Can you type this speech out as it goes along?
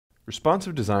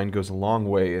Responsive design goes a long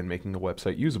way in making a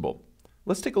website usable.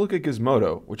 Let's take a look at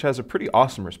Gizmodo, which has a pretty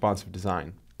awesome responsive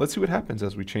design. Let's see what happens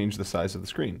as we change the size of the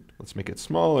screen. Let's make it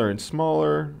smaller and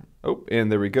smaller. Oh, and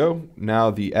there we go.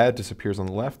 Now the ad disappears on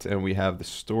the left and we have the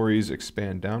stories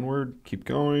expand downward. Keep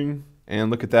going. And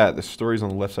look at that, the stories on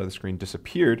the left side of the screen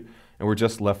disappeared and we're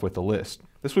just left with the list.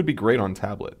 This would be great on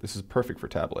tablet. This is perfect for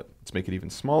tablet. Let's make it even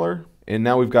smaller. And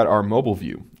now we've got our mobile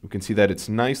view. We can see that it's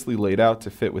nicely laid out to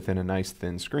fit within a nice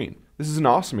thin screen. This is an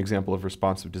awesome example of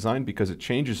responsive design because it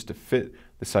changes to fit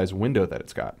the size window that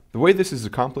it's got. The way this is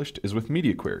accomplished is with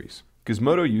media queries.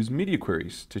 Gizmodo used media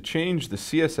queries to change the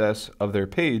CSS of their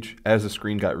page as the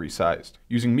screen got resized.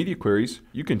 Using media queries,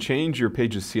 you can change your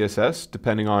page's CSS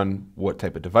depending on what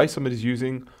type of device somebody's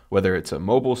using, whether it's a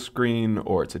mobile screen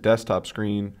or it's a desktop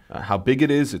screen, how big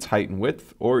it is, its height and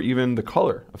width, or even the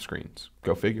color of screens.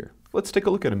 Go figure. Let's take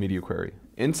a look at a media query.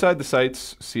 Inside the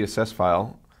site's CSS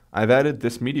file, I've added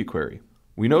this media query.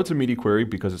 We know it's a media query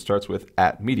because it starts with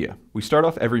 @media. We start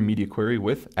off every media query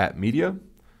with @media.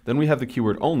 Then we have the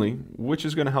keyword only, which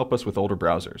is going to help us with older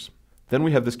browsers. Then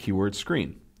we have this keyword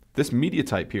screen. This media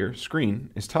type here,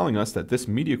 screen, is telling us that this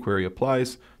media query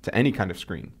applies to any kind of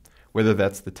screen, whether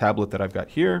that's the tablet that I've got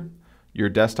here, your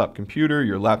desktop computer,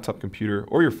 your laptop computer,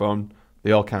 or your phone.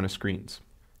 They all count as screens.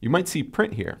 You might see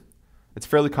print here. It's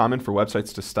fairly common for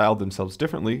websites to style themselves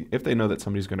differently if they know that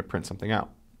somebody's going to print something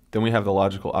out. Then we have the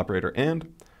logical operator and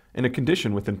a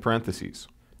condition within parentheses.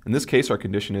 In this case, our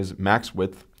condition is max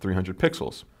width 300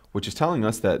 pixels, which is telling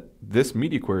us that this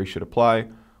media query should apply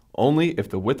only if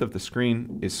the width of the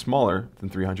screen is smaller than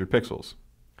 300 pixels.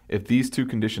 If these two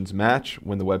conditions match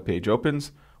when the web page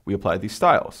opens, we apply these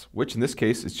styles, which in this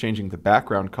case is changing the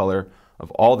background color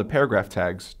of all the paragraph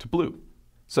tags to blue.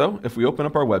 So if we open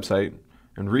up our website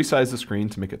and resize the screen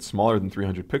to make it smaller than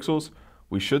 300 pixels,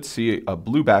 we should see a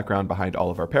blue background behind all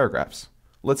of our paragraphs.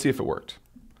 Let's see if it worked.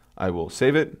 I will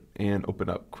save it and open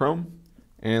up Chrome,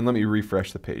 and let me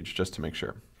refresh the page just to make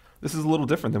sure. This is a little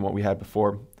different than what we had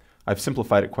before. I've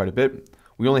simplified it quite a bit.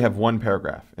 We only have one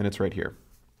paragraph, and it's right here.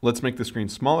 Let's make the screen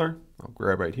smaller. I'll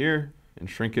grab right here and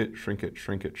shrink it, shrink it,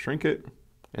 shrink it, shrink it.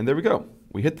 And there we go.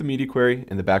 We hit the media query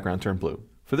and the background turned blue.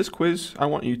 For this quiz, I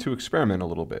want you to experiment a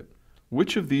little bit.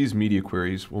 Which of these media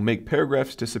queries will make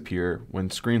paragraphs disappear when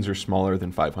screens are smaller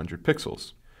than 500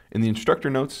 pixels? In the instructor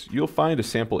notes, you'll find a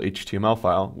sample HTML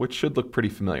file, which should look pretty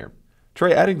familiar.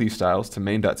 Try adding these styles to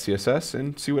main.css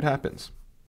and see what happens.